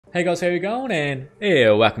Hey guys, how you going? And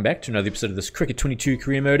yeah, welcome back to another episode of this Cricket 22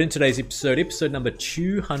 career mode. In today's episode number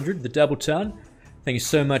 200, the double ton. Thank you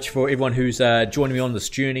so much for everyone who's joining me on this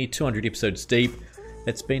journey, 200 episodes deep.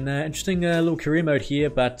 It's been an interesting little career mode here,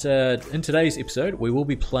 but in today's episode, we will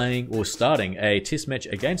be playing or starting a test match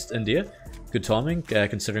against India. Good timing,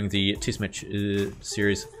 considering the test match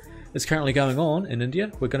series is currently going on in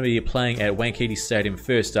India. We're going to be playing at Wankhede Stadium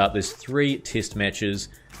first up. There's 3 test matches.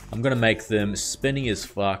 I'm going to make them spinny as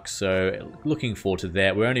fuck, so looking forward to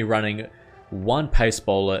that. We're only running 1 pace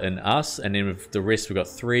bowler in us, and then with the rest we've got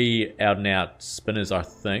 3 out and out spinners, I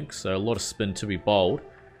think, so a lot of spin to be bowled.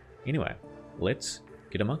 Anyway, let's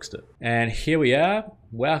get amongst it. And here we are.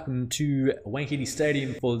 Welcome to Wankhede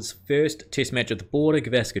Stadium for this first test match of the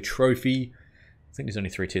Border-Gavaskar Trophy. I think there's only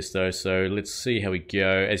 3 tests though, so let's see how we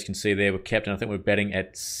go. As you can see there, we're captain. I think we're batting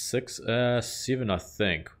at 7, I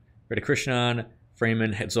think. Redcatstorm,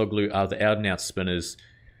 Freeman, Hatzoglu are the out-and-out spinners.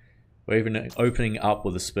 We're even opening up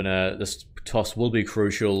with a spinner. This toss will be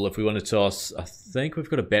crucial. If we want to toss, I think we've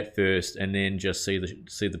got to bat first and then just see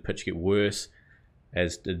the pitch get worse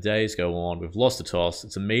as the days go on. We've lost the toss.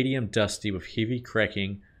 It's a medium dusty with heavy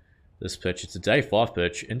cracking. This pitch, it's a day 5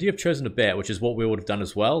 pitch. India have chosen to bat, which is what we would have done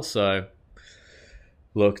as well. So,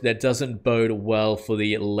 look, that doesn't bode well for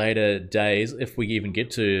the later days if we even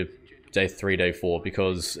get to day 3, day 4,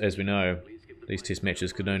 because as we know, these test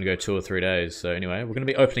matches could only go 2 or 3 days. So anyway, we're going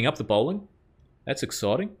to be opening up the bowling. That's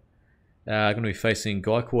exciting. Going to be facing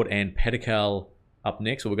Gaikwad and Kale up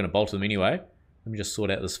next. Well, we're going to bowl to them anyway. Let me just sort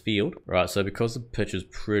out this field. Right, so because the pitch is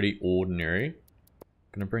pretty ordinary,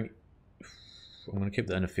 I'm going to keep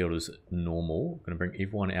the inner fielders normal. I'm going to bring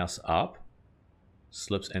everyone else up.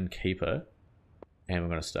 Slips and keeper. And we're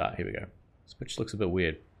going to start. Here we go. This pitch looks a bit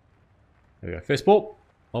weird. Here we go. First ball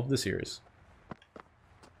of the series.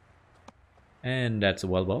 And that's a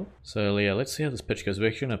well bowl. So yeah, let's see how this pitch goes. We're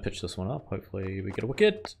actually going to pitch this one up. Hopefully we get a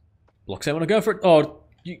wicket. Blocks out, want to go for it. Oh,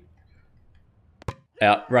 you...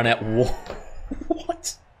 Out, run out.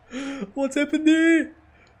 What? What's happened there?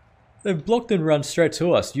 They've blocked and run straight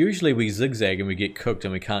to us. Usually we zigzag and we get cooked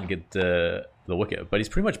and we can't get the wicket. But he's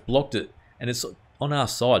pretty much blocked it and it's on our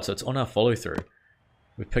side, so it's on our follow through.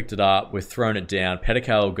 We've picked it up, we've thrown it down.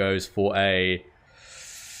 Kale goes for a...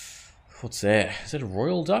 What's that? Is that a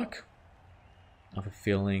royal duck? I have a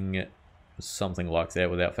feeling something like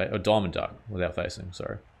that without facing. A diamond duck without facing,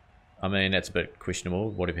 sorry. I mean, that's a bit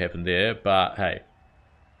questionable, whatever happened there, but hey,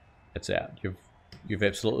 it's out. You've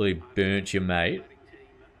absolutely burnt your mate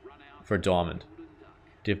for a diamond.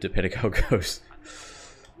 Div to Kale goes.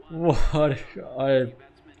 What?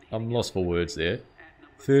 I'm lost for words there.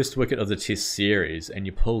 First wicket of the test series, and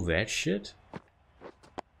you pull that shit?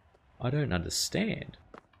 I don't understand.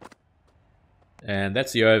 And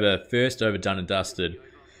that's the over. First over done and dusted.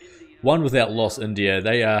 1 without loss, India.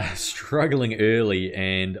 They are struggling early,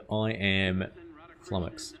 and I am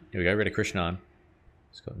flummoxed. Here we go, Redcatstorm.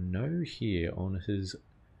 He's got no hair on his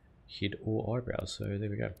head or eyebrows, so there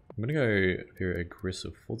we go. I'm going to go very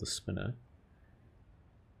aggressive for the spinner.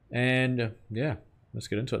 And yeah, let's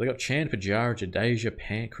get into it. They got Chand, Pujara, Jadeja,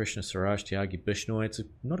 Pant, Krishna, Siraj, Tyagi, Bishnoi. It's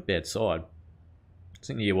not a bad side. I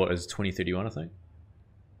think the year, what, is 2031, I think?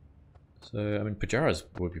 So, I mean, Pujara's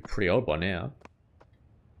would be pretty old by now.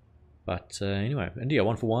 But anyway, India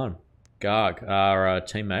 1 for 1. Garg, our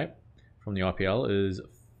teammate from the IPL, is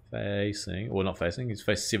facing, or not facing, he's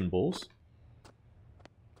faced 7 balls.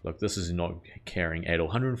 Look, this is not carrying at all.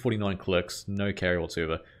 149 clicks, no carry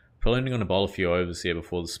whatsoever. Probably only going to bowl a few overs here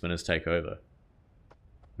before the spinners take over.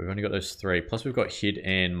 We've only got those 3. Plus we've got Head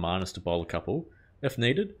and Marnus to bowl a couple, if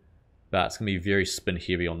needed. But it's going to be very spin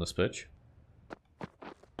heavy on this pitch.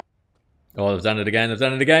 Oh, they've done it again, they've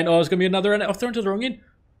done it again. Oh, it's going to be another run out. I've thrown to the wrong end.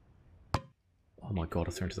 Oh my god,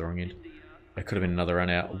 I've thrown to the wrong end. It could have been another run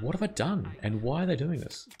out. What have I done? And why are they doing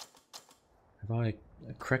this? Have I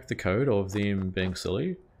cracked the code of them being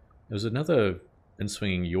silly? There was another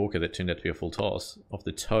in-swinging Yorker that turned out to be a full toss. Off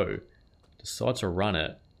the toe. Decides to run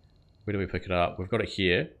it. Where do we pick it up? We've got it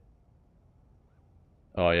here.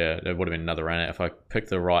 Oh yeah, it would have been another run out. If I picked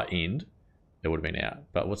the right end, it would have been out.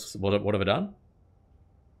 But what have I done?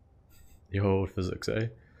 The old physics, eh?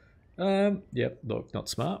 Yep, look, not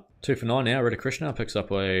smart. 2 for 9 now. Redcatstorm picks up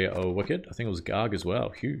a wicket. I think it was Garg as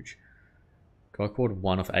well. Huge. Gaikwad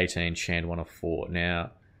 1 off 18, Chand 1 off 4.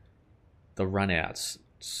 Now, the run-outs,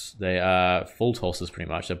 they are full tosses pretty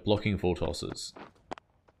much. They're blocking full tosses.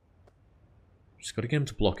 Just got to get him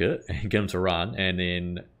to block it and get him to run, and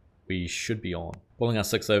then we should be on. Bowling our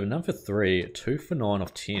 6th over. None for 3. 2 for 9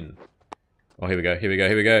 off 10. Oh, here we go, here we go,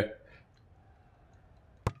 here we go.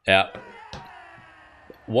 Out.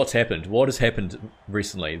 What's happened? What has happened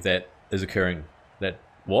recently that is occurring that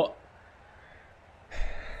What?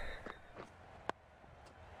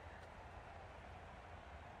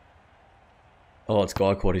 Oh, it's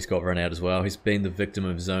Guyquad. He's got run out as well. He's been the victim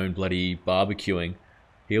of his own bloody barbecuing.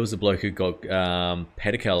 He was the bloke who got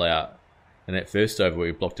Pedical out in that first over where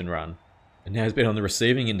he blocked and run. And now he's been on the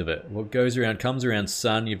receiving end of it. What goes around comes around,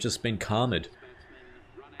 son. You've just been karmed.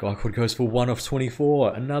 Guyquad goes for 1 off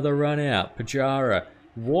 24. Another run out. Pajara.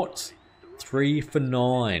 What? 3 for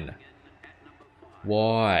 9.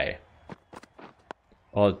 Why?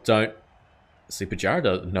 Oh, don't. See,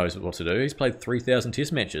 Pajara knows what to do. He's played 3,000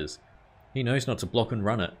 test matches. He knows not to block and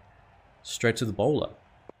run it. Straight to the bowler.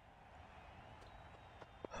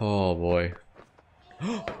 Oh, boy.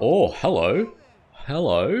 Oh, hello.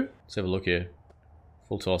 Hello. Let's have a look here.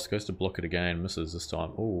 Full toss. Goes to block it again. Misses this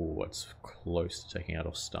time. Oh, it's close to taking out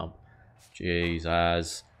off stump. Jeez,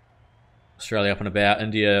 as Australia up and about.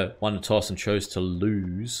 India won the toss and chose to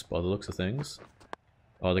lose by the looks of things.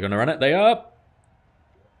 Oh, they're going to run it. They are.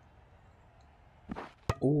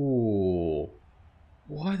 Oh.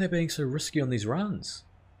 Why are they being so risky on these runs?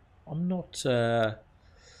 I'm not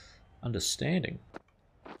understanding.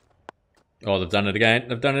 Oh, they've done it again.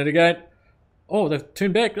 They've done it again. Oh, they've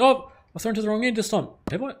turned back. Oh, I've thrown to the wrong end this time.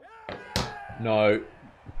 Have I? No.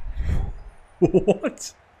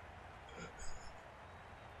 What?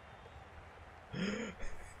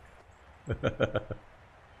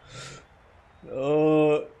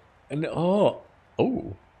 Oh, and oh.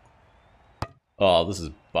 Oh, this is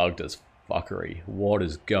bugged as fuckery. What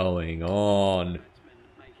is going on?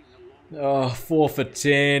 Oh, 4 for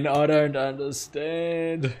 10. I don't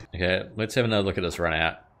understand. Okay, let's have another look at this run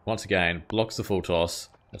out. Once again, blocks the full toss.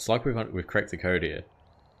 It's like we've cracked the code here.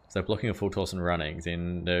 So blocking a full toss and running,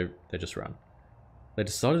 then they just run. They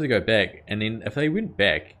decided to go back, and then if they went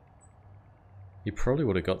back, he probably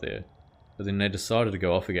would have got there. But then they decided to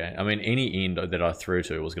go off again. I mean, any end that I threw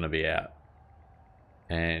to was going to be out.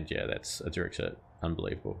 And yeah, that's a direct hit.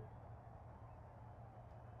 Unbelievable.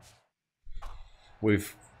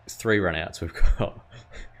 We've 3 run outs. We've got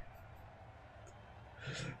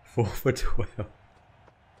 4 for 12.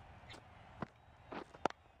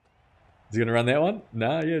 Is he going to run that one?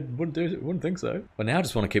 Nah, yeah, wouldn't think so. But now I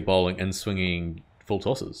just want to keep bowling and swinging full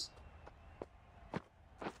tosses.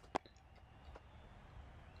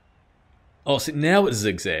 Oh, see, now it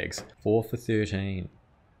zigzags. 4 for 13.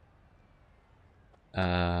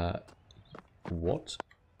 What?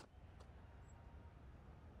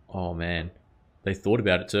 Oh, man. They thought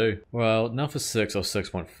about it too. Well, now for 6 or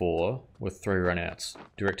 6.4 with 3 runouts.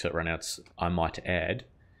 Direct hit runouts, I might add.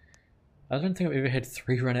 I don't think I've ever had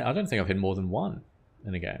 3 runouts. I don't think I've had more than 1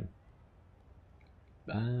 in a game.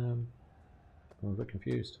 I'm a bit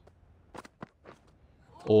confused.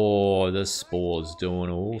 Oh, this spore's doing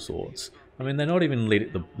all sorts. I mean, they're not even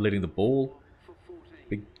letting the ball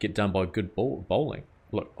get done by good bowling.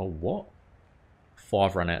 Look, oh, what?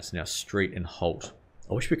 5 runouts now, Street and Holt.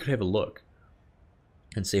 I wish we could have a look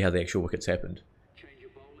and see how the actual wickets happened.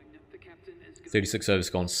 36 overs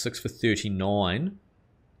gone, 6 for 39.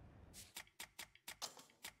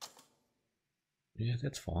 Yeah,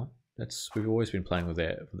 that's fine. We've always been playing with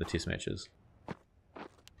that for the test matches.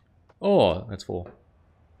 Oh, that's 4.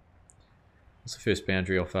 That's the first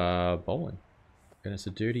boundary off bowling. And it's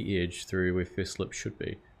a dirty edge through where first slip should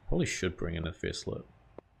be. Probably should bring in a first slip.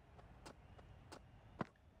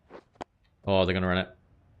 Oh, they're going to run it.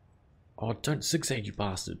 Oh, don't zigzag, you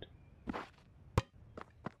bastard.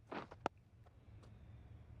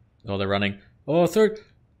 Oh, they're running. Oh, throw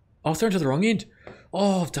to the wrong end.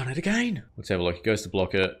 Oh, I've done it again. Let's have a look. He goes to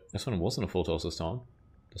block it. This one wasn't a full toss this time.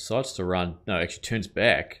 Decides to run. No, actually turns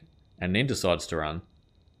back and then decides to run.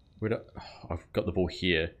 I've got the ball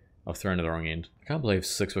here. I've thrown to the wrong end. I can't believe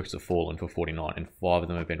 6 wickets have fallen for 49 and 5 of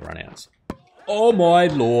them have been run-outs. Oh my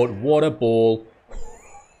lord, what a ball.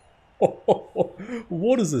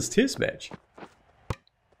 What is this test match?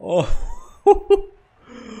 Oh,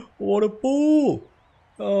 what a ball.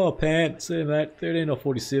 Oh, pants. See that? 13 or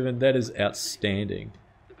 47. That is outstanding.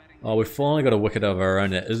 Oh, we've finally got a wicket of our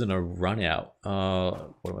own that isn't a run out.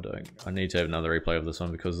 What am I doing? I need to have another replay of this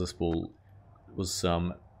one because this ball was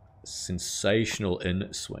some sensational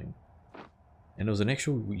in swing. And it was an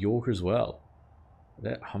actual Yorker as well.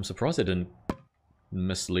 I'm surprised I didn't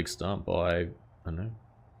miss leg stump by, I don't know,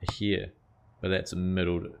 a hair. But that's a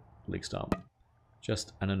middle leg stump.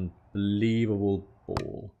 Just an unbelievable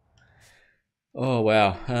ball. Oh,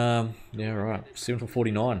 wow. Yeah, right. 7 for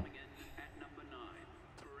 49.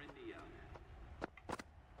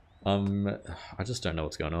 I just don't know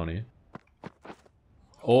what's going on here.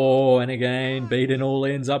 Oh, and again, beaten all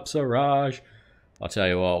ends up Siraj. I'll tell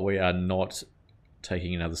you what, we are not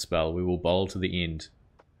taking another spell. We will bowl to the end.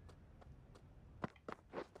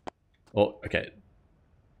 Oh, okay.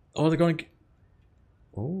 Oh, they're going...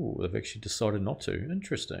 Oh, they've actually decided not to.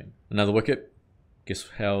 Interesting. Another wicket. Guess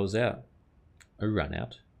how's out? A run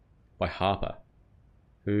out by Harper,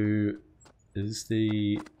 who is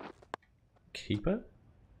the keeper.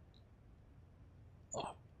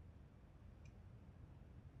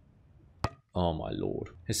 Oh my lord.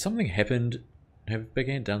 Has something happened? Have Big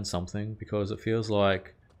Ant done something? Because it feels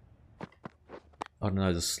like, I don't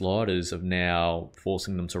know, the sliders are now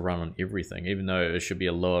forcing them to run on everything, even though it should be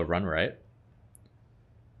a lower run rate.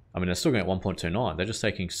 I mean, they're still going at 1.29. They're just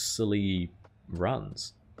taking silly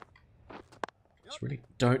runs. Just really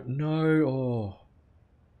don't know. Oh.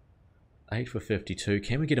 8 for 52.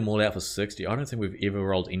 Can we get them all out for 60? I don't think we've ever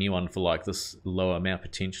rolled anyone for like this low amount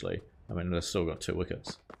potentially. I mean, they've still got 2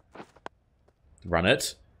 wickets. Run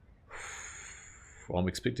it. I'm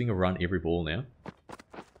expecting a run every ball now.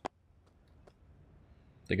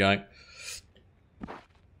 They're going.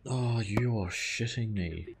 Oh, you are shitting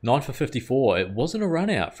me. 9 for 54. It wasn't a run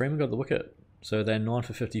out. Freeman got the wicket. So they're 9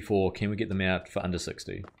 for 54. Can we get them out for under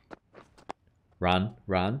 60? Run,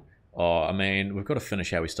 run. Oh, I mean, we've got to finish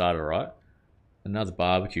how we started, right? Another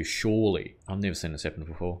barbecue, surely. I've never seen this happen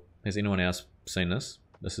before. Has anyone else seen this?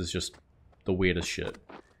 This is just the weirdest shit.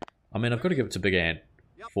 I mean, I've got to give it to Big Ant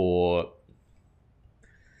for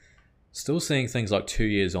still seeing things like 2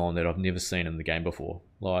 years on that I've never seen in the game before.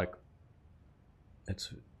 Like,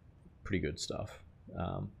 it's pretty good stuff.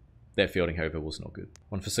 That fielding, however, was not good.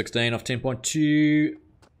 1 for 16 off 10.2.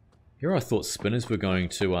 Here I thought spinners were going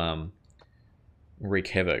to wreak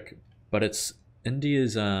havoc, but it's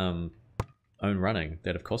India's own running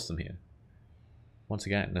that have cost them here. Once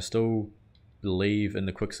again, they still believe in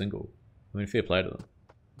the quick single. I mean, fair play to them.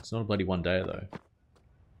 It's not a bloody one day though.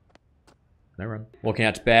 No run. Walking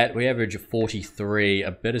out to bat, we average a 43.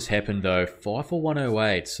 A bit has happened though. 5 for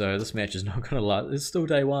 108, so this match is not going to last. It's still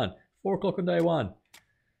day one. 4 o'clock on day one.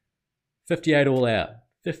 58 all out.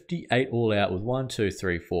 58 all out with 1, 2,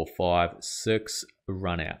 3, 4, 5, 6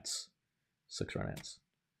 run outs. 6 run outs.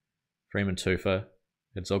 Freeman 2 for.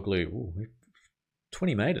 It's ugly. Ooh,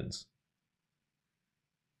 20 maidens.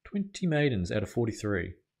 20 maidens out of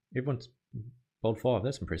 43. Everyone's bowled 5.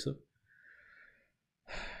 That's impressive.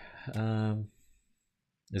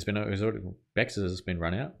 There's been Baxter's has been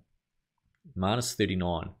run out. Minus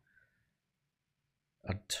 39.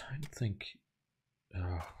 I don't think.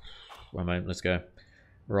 Oh, I mean, let's go.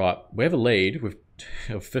 Right, we have a lead with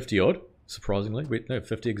 50 odd. Surprisingly, no,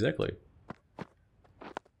 50 exactly.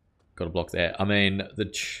 Got to block that. I mean,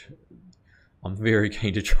 I'm very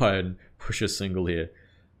keen to try and push a single here,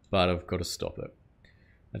 but I've got to stop it.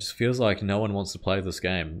 It just feels like no one wants to play this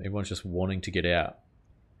game. Everyone's just wanting to get out.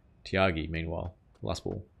 Tyagi, meanwhile, last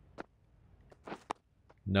ball.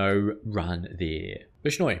 No run there.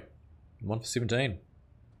 Bishnoi, 1 for 17.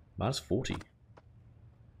 Minus 40.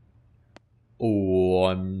 Oh,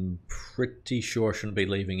 I'm pretty sure I shouldn't be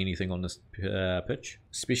leaving anything on this pitch,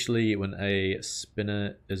 especially when a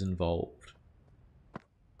spinner is involved.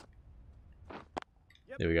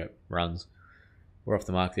 There we go, runs. We're off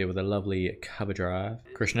the mark there with a lovely cover drive.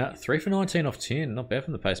 Krishna, 3 for 19 off 10. Not bad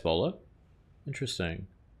from the pace bowler. Interesting.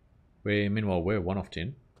 Meanwhile, we're 1 off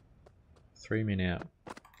 10. 3 men out.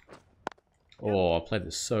 Oh, I played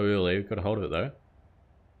this so early. We've got a hold of it though.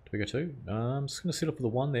 Do we go 2? I'm just going to set up with the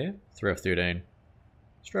 1 there. 3 off 13.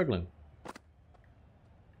 Struggling.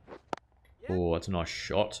 Oh, that's a nice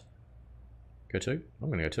shot. Go 2? I'm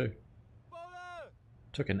going to go 2.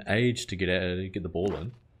 Took an age to get the ball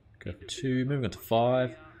in. Go for 2, moving on to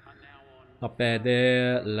 5. Not bad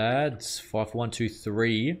there, lads. 5 for 1, 2,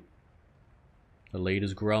 3. The lead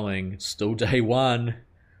is growing. It's still day 1.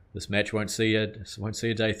 This match won't see a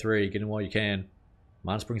day 3. Get in while you can.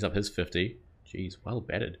 Marnes brings up his 50. Jeez, well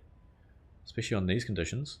batted. Especially on these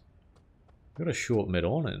conditions. Got a short mid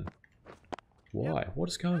on in. Why? What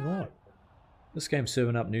is going on? This game's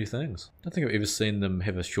serving up new things. I don't think I've ever seen them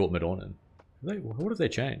have a short mid on in. What have they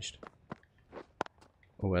changed?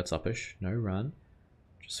 Oh, that's uppish. No run.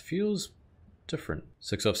 Just feels different.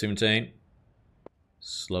 6 off 17.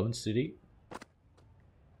 Slow and steady.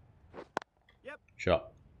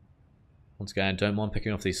 Shot. Once again, don't mind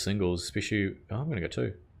picking off these singles, especially... Oh, I'm going to go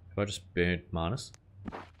 2. If I just burnt Marnus.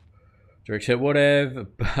 Direct hit, whatever,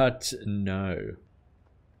 but no.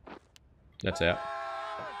 That's out.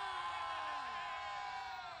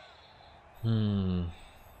 It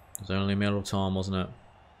was only a matter of time, wasn't it?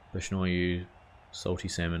 Bishnoi, you salty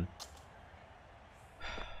salmon.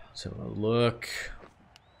 Let's have a look.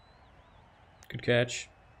 Good catch.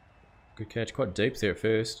 Good catch. Quite deep there at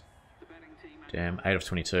first. Damn, 8 of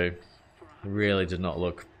 22. Really did not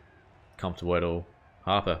look comfortable at all.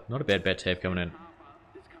 Harper, not a bad bat to have coming in.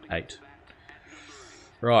 8.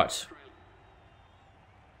 Right.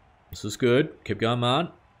 This is good. Keep going, man.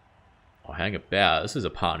 Oh, hang about. This is a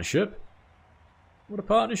partnership. What a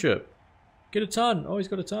partnership. Get a ton. Oh, he's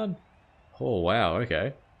got a ton. Oh, wow.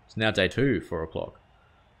 Okay. It's now day 2, 4 o'clock.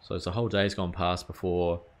 So it's a whole day's gone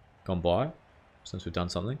by since we've done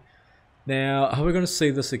something. Now, are we going to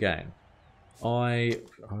see this again? I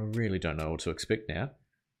really don't know what to expect now.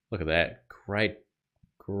 Look at that. Great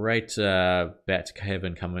bat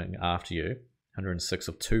cabin coming after you. 106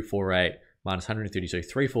 of 248 minus 132,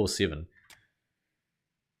 347.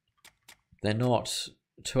 They're not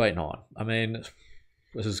 289. I mean,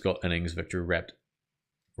 this has got innings victory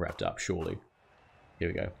wrapped up, surely. Here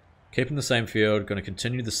we go. Keeping the same field, going to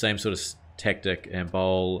continue the same sort of tactic and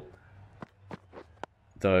bowl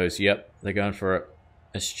those. Yep, they're going for it.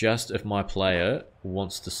 It's just if my player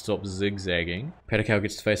wants to stop zigzagging. Kale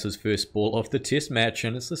gets to face his first ball of the test match,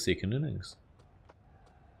 and it's the second innings.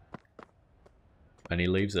 And he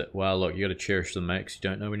leaves it. Wow, look, you got to cherish the mix. You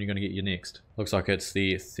don't know when you're going to get your next. Looks like it's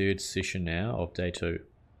the 3rd session now of day 2.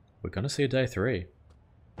 We're going to see a day 3,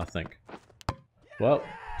 I think. Well,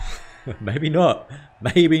 maybe not.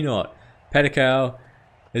 Maybe not. Kale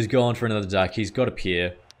is gone for another duck. He's got a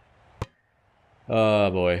pair. Oh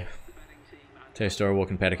boy. Story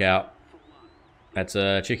walking Kale. That's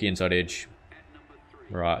a cheeky inside edge.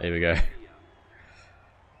 Right, here we go.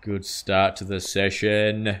 Good start to the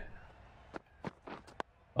session.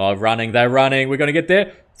 Oh, running, they're running. We're going to get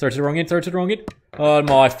there. Throw to the wrong end, throw to the wrong end. Oh,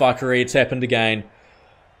 my fuckery. It's happened again.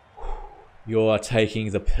 You're taking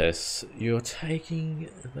the piss. You're taking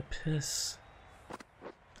the piss.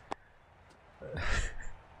 I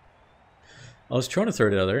was trying to throw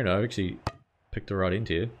it out there, and I actually picked the right end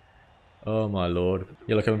here. Oh, my lord.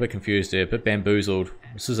 Yeah, look, I'm a bit confused here. A bit bamboozled.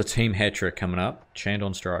 This is a team hat trick coming up. Chained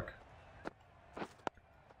on strike.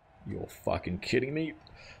 You're fucking kidding me.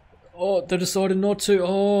 Oh, they decided not to.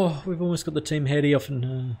 Oh, we've almost got the team hattie off.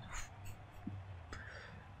 And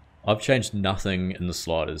I've changed nothing in the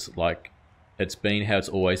sliders. Like, it's been how it's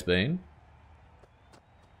always been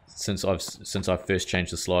since I've first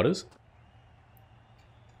changed the sliders.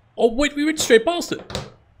 Oh wait, we went straight past it.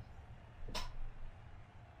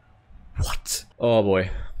 What? Oh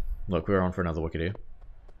boy. Look, we're on for another wicket here.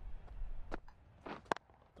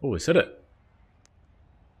 Oh, we hit it.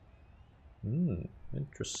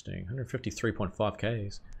 Interesting. 153.5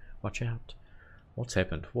 Ks. Watch out. What's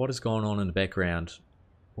happened? What has gone on in the background?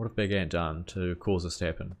 What have Big Ant done to cause this to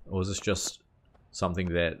happen? Or is this just something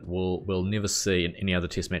that we'll never see in any other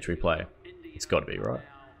test match we play? It's got to be, right?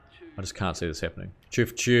 I just can't see this happening. Chew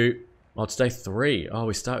for chew. Oh, it's day 3. Oh,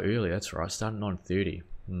 we start early. That's right. Start at 9:30.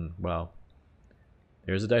 Well,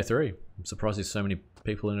 there's a day 3. I'm surprised there's so many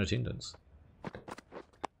people in attendance.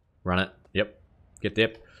 Run it. Yep. Get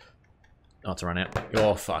there. Oh, it's a run out.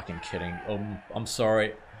 You're fucking kidding. I'm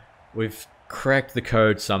sorry. We've cracked the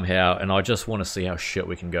code somehow, and I just want to see how shit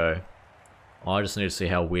we can go. I just need to see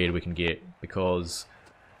how weird we can get, because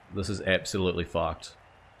this is absolutely fucked.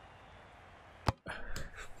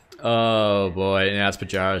 Oh boy, now it's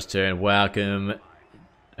Pajara's turn. Welcome.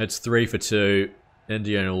 It's 3 for 2.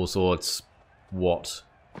 India and all sorts. What?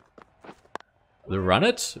 The run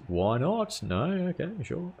it? Why not? No? Okay,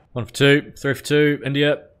 sure. 1 for 2. 3 for 2.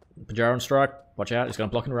 India. Pajara on strike. Watch out, he's going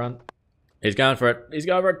to block and run. He's going for it. He's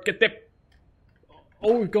going for it. Get there.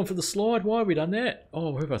 Oh, we've gone for the slide. Why have we done that?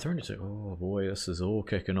 Oh, where have I thrown it to? Oh boy, this is all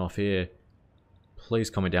kicking off here. Please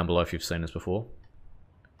comment down below if you've seen this before.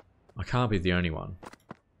 I can't be the only one.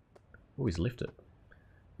 Oh, he's left it.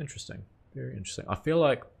 Interesting. Very interesting. I feel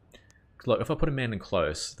like, look, if I put a man in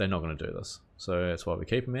close, they're not going to do this. So that's why we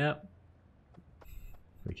keep him out.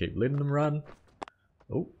 We keep letting them run.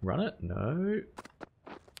 Oh, run it? No.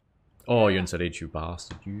 Oh, you're inside edge, you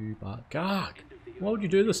bastard. You bastard. God, why would you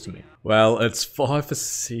do this to me? Well, it's 5 for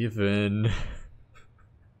 7.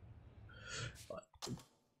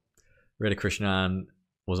 Redcatstorm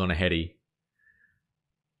was on a heady.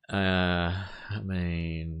 I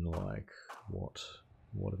mean, like, what?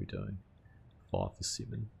 What are we doing? 5 for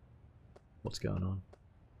 7. What's going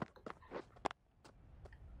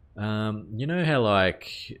on? You know how,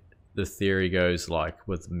 like, the theory goes, like,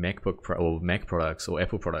 with Mac products or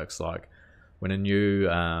Apple products, like, when a new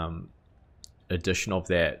edition of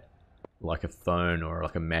that, like a phone or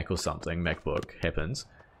like a Mac or something, MacBook happens,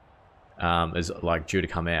 is like due to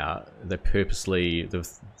come out, they purposely,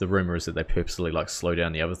 the rumor is that they purposely like slow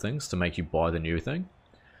down the other things to make you buy the new thing.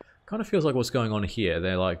 Kind of feels like what's going on here.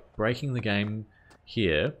 They're like breaking the game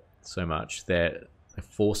here so much that they're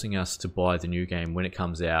forcing us to buy the new game when it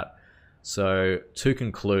comes out. So to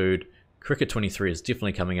conclude, Cricket 23 is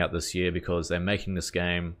definitely coming out this year because they're making this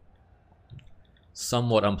game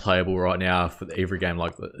somewhat unplayable right now. For every game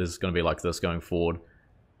like is going to be like this going forward.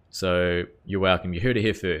 So you're welcome. You heard it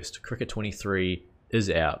here first. Cricket 23 is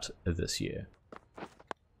out this year.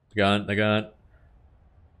 They're going.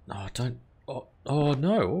 Oh, don't. Oh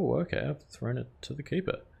no. Oh, okay. I've thrown it to the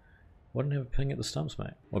keeper. Why didn't have a ping at the stumps,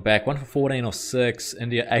 mate? We're back. 1 for 14 off 6.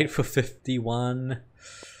 India 8 for 51.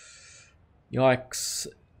 Yikes.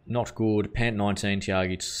 Not good. Pant 19.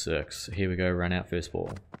 Tyagi 6. Here we go. Run out first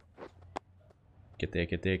ball. Get there.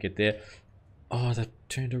 Get there. Get there. Oh, they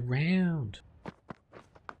turned around.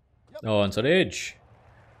 Oh, inside edge.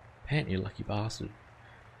 Pant, you lucky bastard.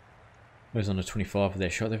 Moves on to 25 for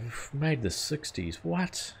that shot. They've made the 60s.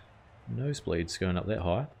 What? Nosebleeds going up that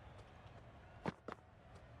high.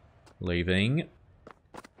 Leaving.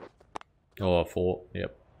 Oh, 4.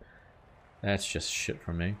 Yep. That's just shit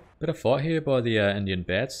from me. Bit of fight here by the Indian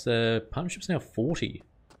bats. The partnership's now 40.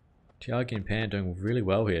 Tyagi and Pan doing really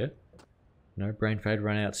well here. No brain fade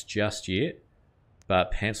runouts just yet. But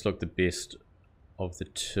Pants look the best of the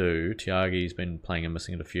two. Tyaghi's been playing and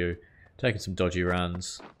missing it a few. Taking some dodgy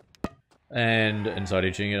runs. And inside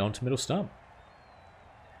edging it onto middle stump.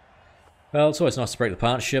 Well, it's always nice to break the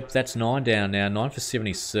partnership. That's 9 down now. 9 for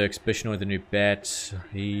 76. Bishnoi, the new bat.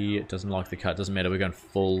 He doesn't like the cut. Doesn't matter. We're going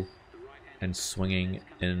full and swinging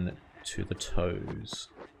into the toes.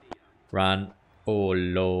 Run. Oh,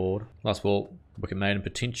 Lord. Last ball. Wicket maiden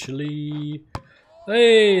potentially.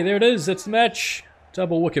 Hey, there it is. That's the match.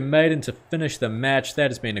 Double wicket maiden to finish the match. That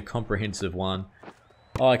has been a comprehensive one.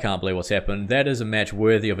 Oh, I can't believe what's happened. That is a match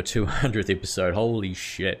worthy of a 200th episode. Holy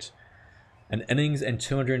shit. An innings and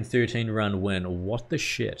 213 run win. What the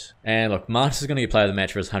shit? And look, Marcus is going to get player of the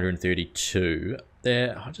match for his 132.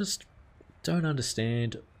 I just don't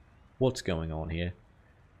understand what's going on here.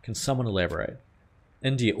 Can someone elaborate?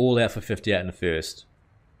 India all out for 58 in the first.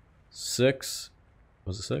 6.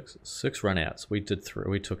 Was it 6? 6 run outs. We did 3.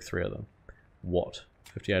 We took 3 of them. What?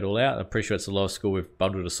 58 all out. I'm pretty sure it's the lowest score we've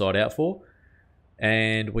bundled a side out for.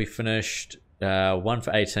 And we finished 1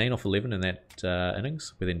 for 18 off 11 in that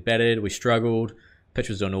innings. We then batted, we struggled, pitch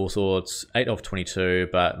was doing all sorts, 8 off 22,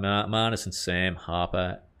 but Marnus and Sam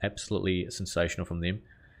Harper, absolutely sensational from them.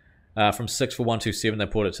 From 6 for 127, they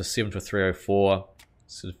put it to 7 for 304.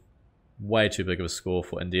 Sort of way too big of a score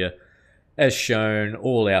for India. As shown,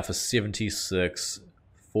 all out for 76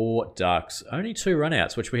 for Ducks. Only 2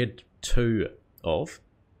 run-outs, which we had 2 of.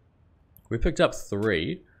 We picked up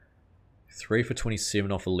 3. 3 for 27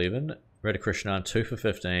 off 11. Radhakrishnan 2 for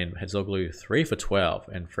 15. Hadzoglu 3 for 12.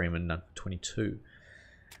 And Freeman none for 22.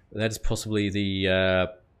 That is possibly the...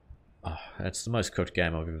 that's the most cooked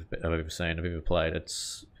game I've ever seen, I've ever played. I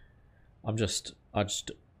just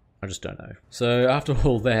don't know. So after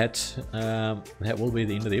all that, that will be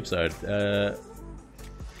the end of the episode.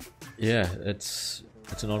 Yeah, it's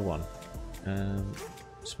an odd one.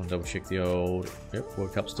 Just want to double check the old... Yep,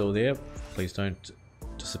 World Cup's still there. Please don't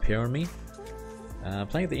disappear on me.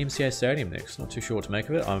 Playing at the MCA Stadium next. Not too sure what to make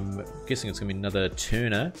of it. I'm guessing it's going to be another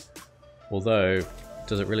Turner. Although,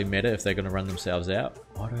 does it really matter if they're going to run themselves out?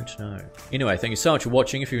 I don't know. Anyway, thank you so much for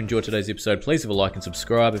watching. If you enjoyed today's episode, please leave a like and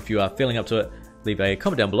subscribe. If you are feeling up to it, leave a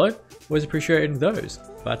comment down below. Always appreciating those.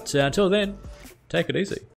 But until then, take it easy.